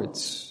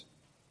towards?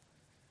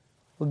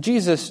 Well,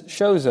 Jesus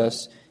shows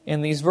us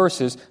in these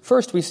verses.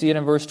 First, we see it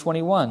in verse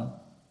 21.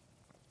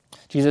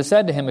 Jesus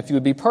said to him, if you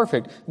would be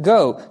perfect,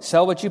 go,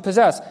 sell what you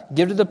possess,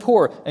 give to the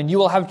poor, and you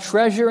will have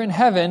treasure in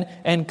heaven,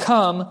 and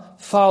come,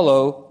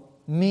 follow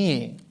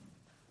me.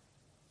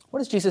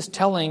 What is Jesus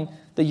telling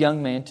the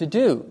young man to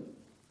do?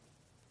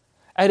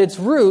 At its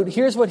root,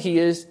 here's what he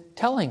is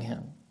telling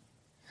him.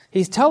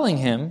 He's telling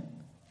him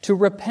to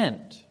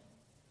repent.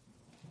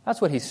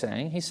 That's what he's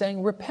saying. He's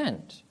saying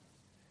repent.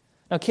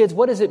 Now, kids,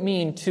 what does it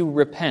mean to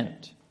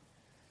repent?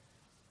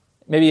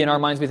 Maybe in our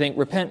minds we think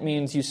repent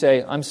means you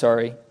say, I'm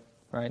sorry.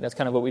 Right? That's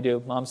kind of what we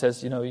do. Mom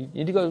says, you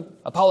need to go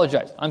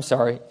apologize. I'm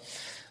sorry.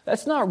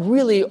 That's not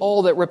really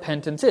all that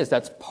repentance is.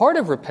 That's part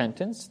of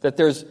repentance, that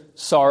there's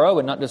sorrow,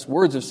 and not just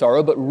words of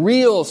sorrow, but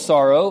real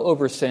sorrow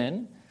over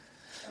sin.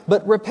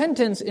 But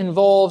repentance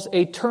involves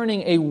a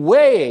turning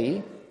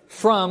away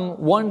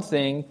from one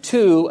thing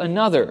to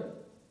another.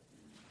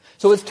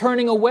 So it's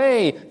turning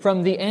away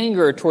from the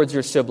anger towards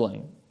your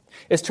sibling.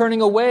 It's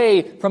turning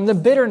away from the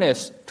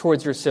bitterness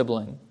towards your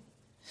sibling.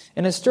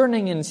 And it's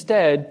turning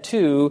instead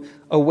to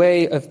a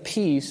way of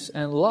peace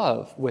and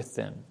love with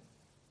them.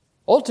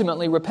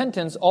 Ultimately,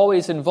 repentance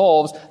always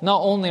involves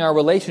not only our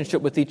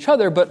relationship with each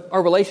other, but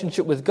our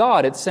relationship with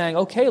God. It's saying,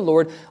 okay,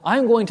 Lord,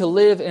 I'm going to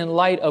live in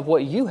light of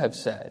what you have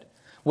said.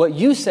 What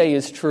you say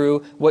is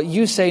true, what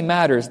you say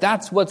matters.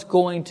 That's what's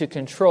going to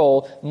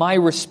control my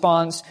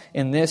response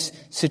in this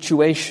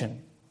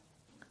situation.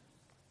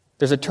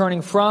 There's a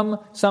turning from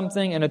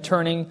something and a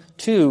turning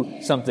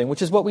to something,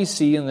 which is what we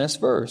see in this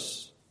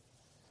verse.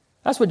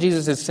 That's what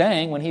Jesus is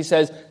saying when he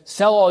says,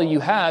 sell all you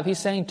have. He's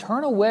saying,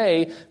 turn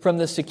away from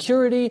the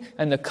security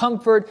and the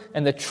comfort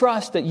and the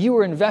trust that you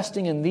are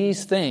investing in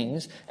these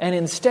things, and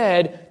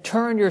instead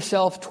turn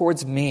yourself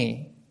towards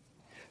me.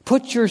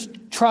 Put your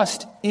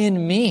trust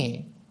in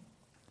me.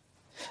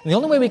 And the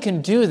only way we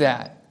can do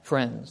that,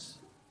 friends,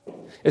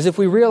 is if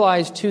we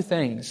realize two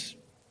things.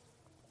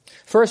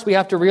 First, we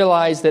have to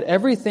realize that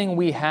everything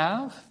we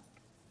have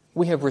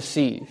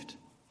received.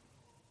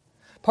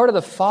 Part of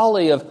the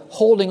folly of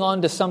holding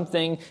on to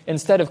something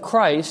instead of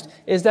Christ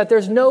is that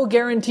there's no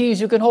guarantees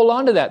you can hold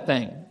on to that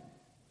thing.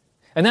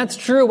 And that's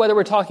true whether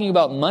we're talking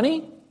about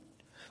money,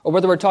 or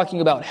whether we're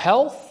talking about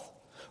health,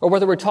 or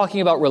whether we're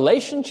talking about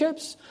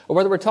relationships, or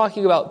whether we're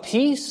talking about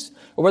peace,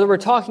 or whether we're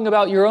talking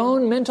about your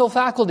own mental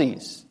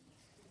faculties.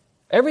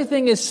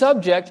 Everything is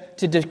subject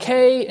to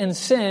decay and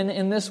sin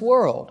in this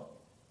world.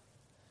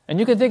 And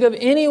you can think of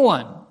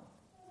anyone,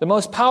 the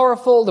most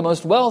powerful, the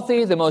most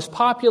wealthy, the most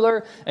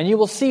popular, and you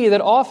will see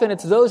that often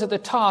it's those at the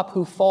top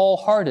who fall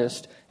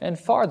hardest and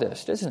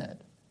farthest, isn't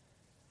it?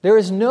 There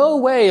is no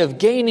way of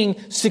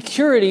gaining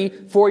security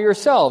for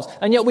yourselves.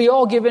 And yet we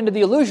all give into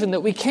the illusion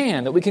that we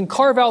can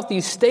carve out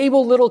these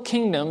stable little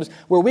kingdoms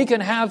where we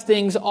can have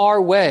things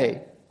our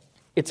way.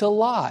 It's a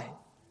lie.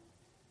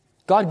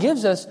 God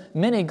gives us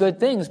many good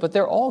things, but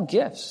they're all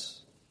gifts.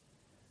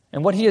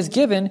 And what He has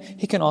given,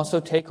 He can also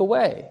take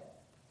away.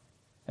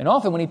 And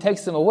often when He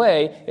takes them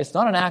away, it's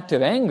not an act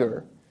of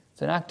anger,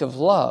 it's an act of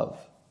love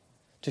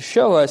to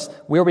show us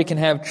where we can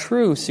have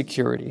true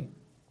security.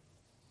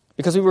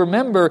 Because we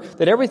remember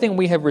that everything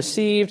we have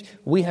received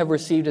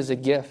as a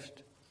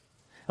gift.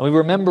 And we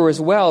remember as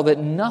well that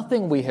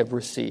nothing we have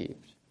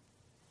received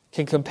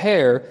can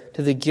compare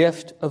to the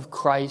gift of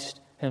Christ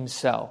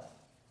Himself.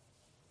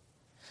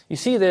 You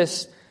see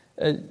this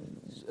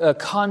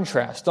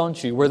contrast,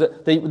 don't you? Where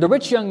the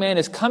rich young man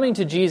is coming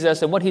to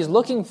Jesus, and what he's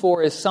looking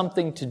for is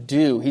something to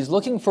do. He's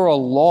looking for a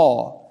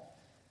law.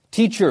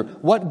 Teacher,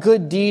 what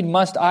good deed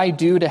must I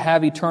do to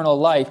have eternal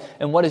life?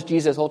 And what does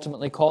Jesus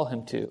ultimately call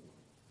him to?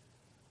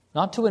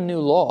 Not to a new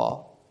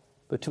law,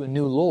 but to a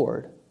new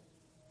Lord.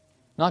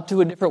 Not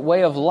to a different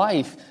way of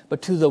life,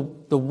 but to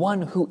the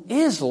one who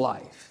is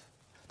life.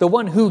 The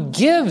one who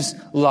gives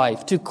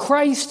life, to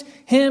Christ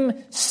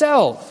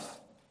Himself.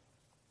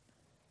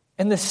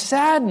 And the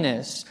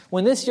sadness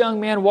when this young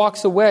man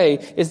walks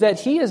away is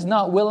that he is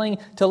not willing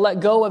to let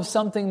go of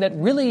something that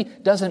really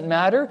doesn't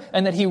matter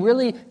and that he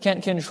really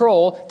can't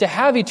control to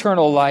have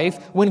eternal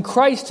life when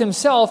Christ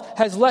Himself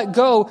has let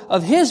go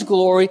of His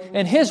glory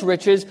and His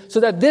riches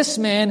so that this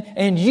man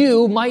and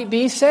you might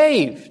be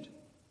saved.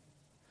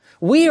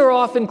 We are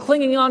often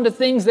clinging on to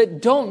things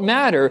that don't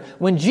matter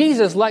when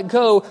Jesus let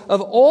go of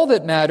all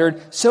that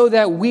mattered so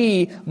that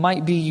we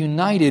might be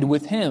united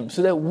with Him,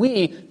 so that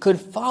we could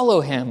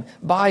follow Him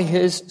by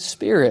His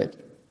Spirit.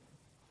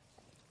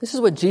 This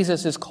is what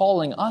Jesus is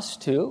calling us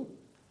to.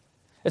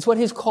 It's what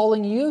He's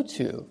calling you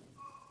to.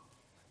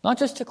 Not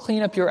just to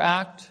clean up your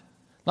act,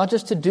 not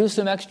just to do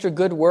some extra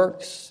good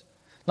works,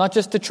 not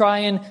just to try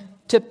and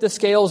tip the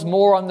scales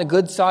more on the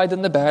good side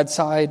than the bad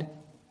side,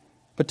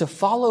 but to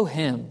follow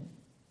Him.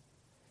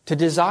 To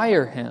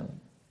desire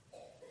Him,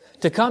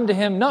 to come to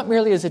Him not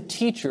merely as a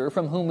teacher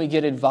from whom we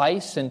get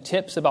advice and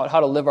tips about how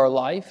to live our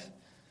life,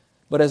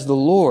 but as the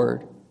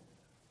Lord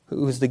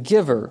who is the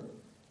giver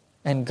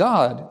and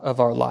God of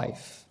our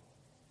life.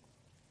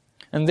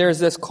 And there's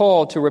this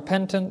call to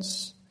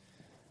repentance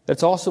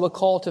that's also a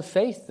call to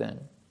faith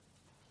then.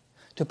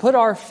 To put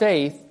our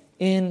faith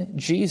in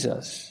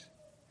Jesus.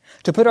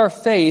 To put our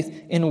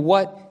faith in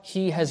what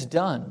He has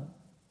done.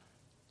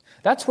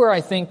 That's where I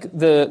think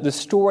the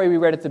story we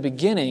read at the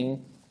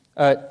beginning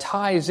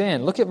ties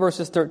in. Look at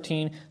verses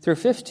 13 through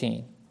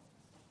 15.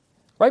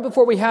 Right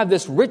before we have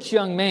this rich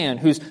young man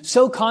who's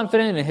so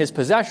confident in his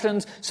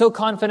possessions, so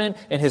confident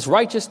in his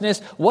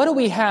righteousness, what do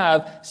we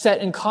have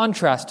set in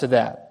contrast to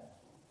that?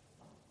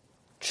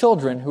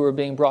 Children who are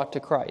being brought to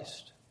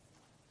Christ.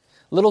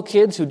 Little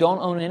kids who don't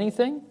own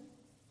anything.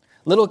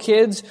 Little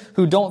kids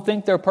who don't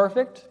think they're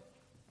perfect.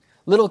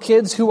 Little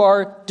kids who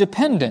are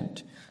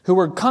dependent, who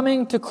are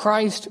coming to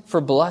Christ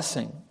for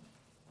blessing.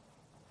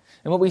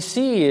 And what we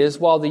see is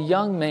while the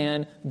young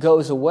man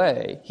goes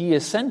away, he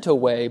is sent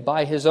away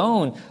by his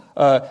own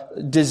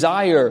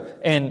desire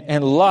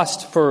and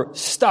lust for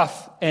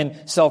stuff and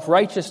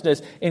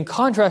self-righteousness. In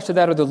contrast to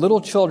that are the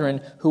little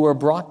children who are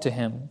brought to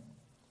him,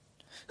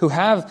 who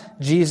have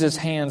Jesus'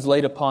 hands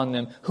laid upon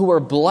them, who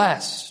are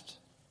blessed.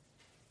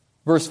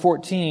 Verse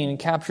 14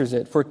 captures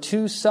it. For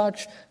to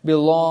such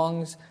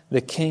belongs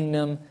the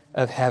kingdom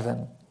of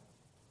heaven.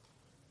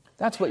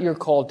 That's what you're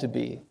called to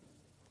be.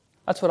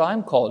 That's what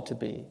I'm called to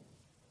be.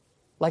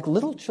 Like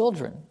little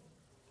children,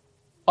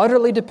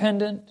 utterly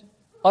dependent,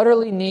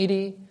 utterly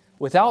needy,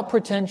 without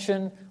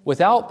pretension,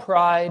 without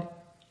pride,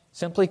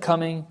 simply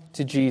coming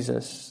to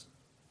Jesus.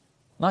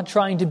 Not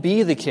trying to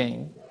be the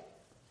king,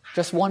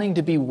 just wanting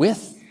to be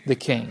with the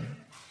king,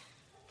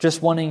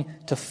 just wanting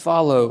to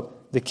follow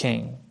the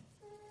king.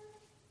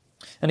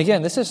 And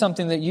again, this is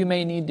something that you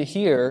may need to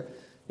hear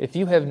if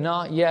you have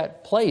not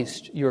yet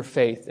placed your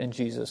faith in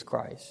Jesus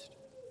Christ.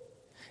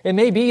 It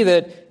may be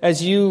that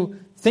as you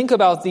think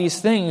about these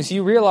things,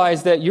 you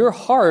realize that your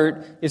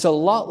heart is a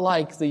lot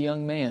like the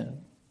young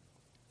man.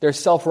 There's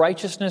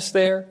self-righteousness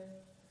there.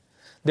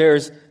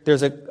 There's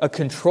a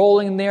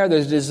controlling there.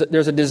 There's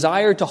a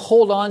desire to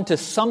hold on to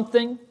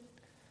something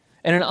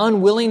and an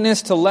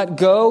unwillingness to let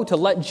go, to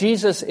let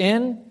Jesus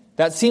in.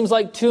 That seems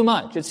like too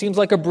much. It seems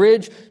like a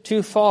bridge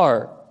too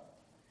far.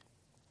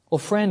 Well,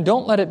 friend,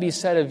 don't let it be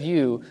said of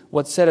you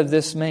what's said of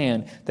this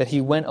man, that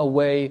he went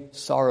away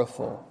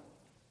sorrowful.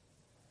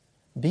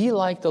 Be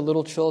like the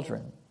little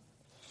children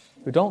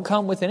who don't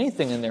come with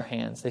anything in their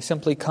hands. They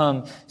simply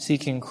come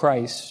seeking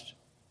Christ.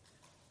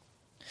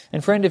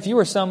 And friend, if you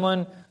are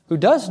someone who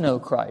does know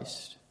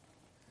Christ,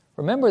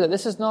 remember that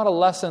this is not a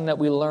lesson that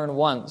we learn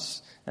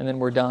once and then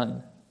we're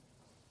done.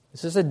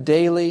 This is a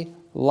daily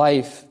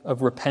life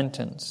of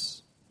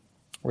repentance.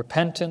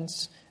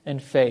 Repentance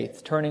and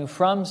faith. Turning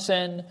from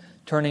sin,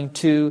 turning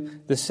to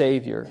the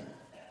Savior.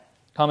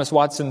 Thomas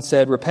Watson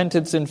said,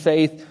 repentance and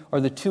faith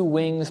are the two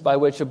wings by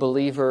which a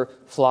believer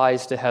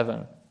flies to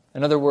heaven.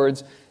 In other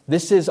words,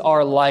 this is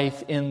our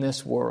life in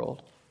this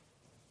world.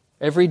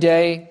 Every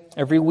day,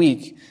 every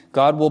week,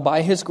 God will,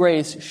 by His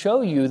grace,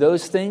 show you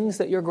those things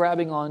that you're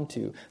grabbing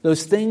onto,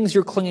 those things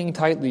you're clinging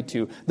tightly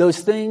to, those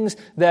things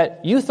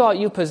that you thought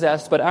you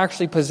possessed but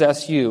actually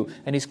possess you.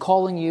 And He's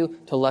calling you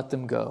to let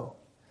them go,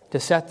 to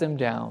set them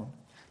down,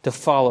 to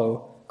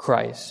follow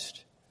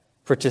Christ.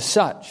 For to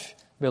such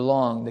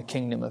belong the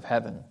kingdom of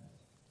heaven.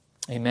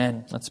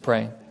 Amen. Let's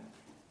pray.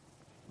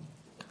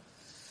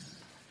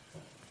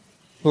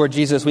 Lord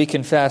Jesus, we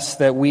confess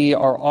that we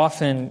are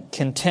often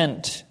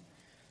content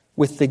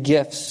with the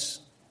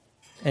gifts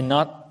and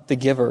not the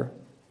giver.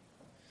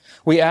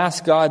 We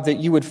ask, God, that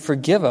you would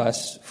forgive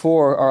us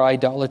for our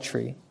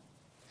idolatry.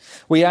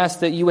 We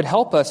ask that you would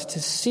help us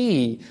to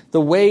see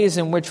the ways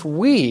in which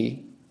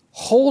we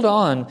hold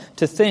on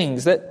to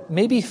things that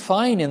may be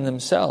fine in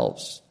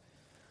themselves,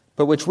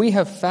 but which we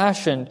have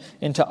fashioned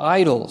into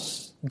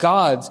idols,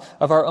 gods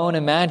of our own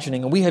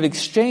imagining. And we have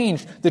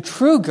exchanged the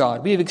true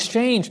God. We have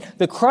exchanged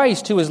the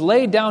Christ who has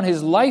laid down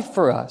His life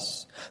for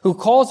us, who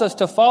calls us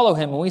to follow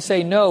Him. And we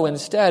say, no,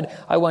 instead,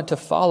 I want to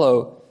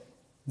follow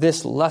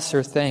this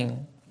lesser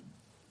thing.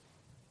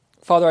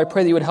 Father, I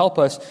pray that you would help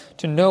us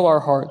to know our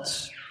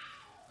hearts.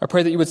 I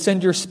pray that you would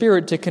send your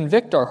Spirit to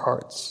convict our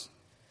hearts.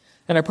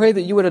 And I pray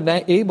that you would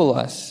enable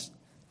us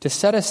to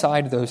set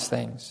aside those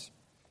things,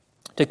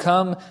 to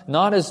come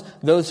not as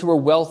those who are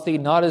wealthy,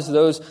 not as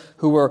those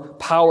who are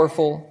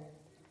powerful,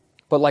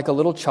 but like a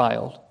little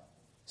child,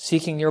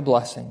 seeking your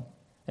blessing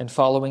and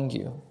following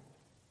you.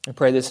 I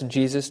pray this in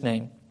Jesus'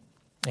 name.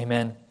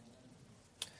 Amen.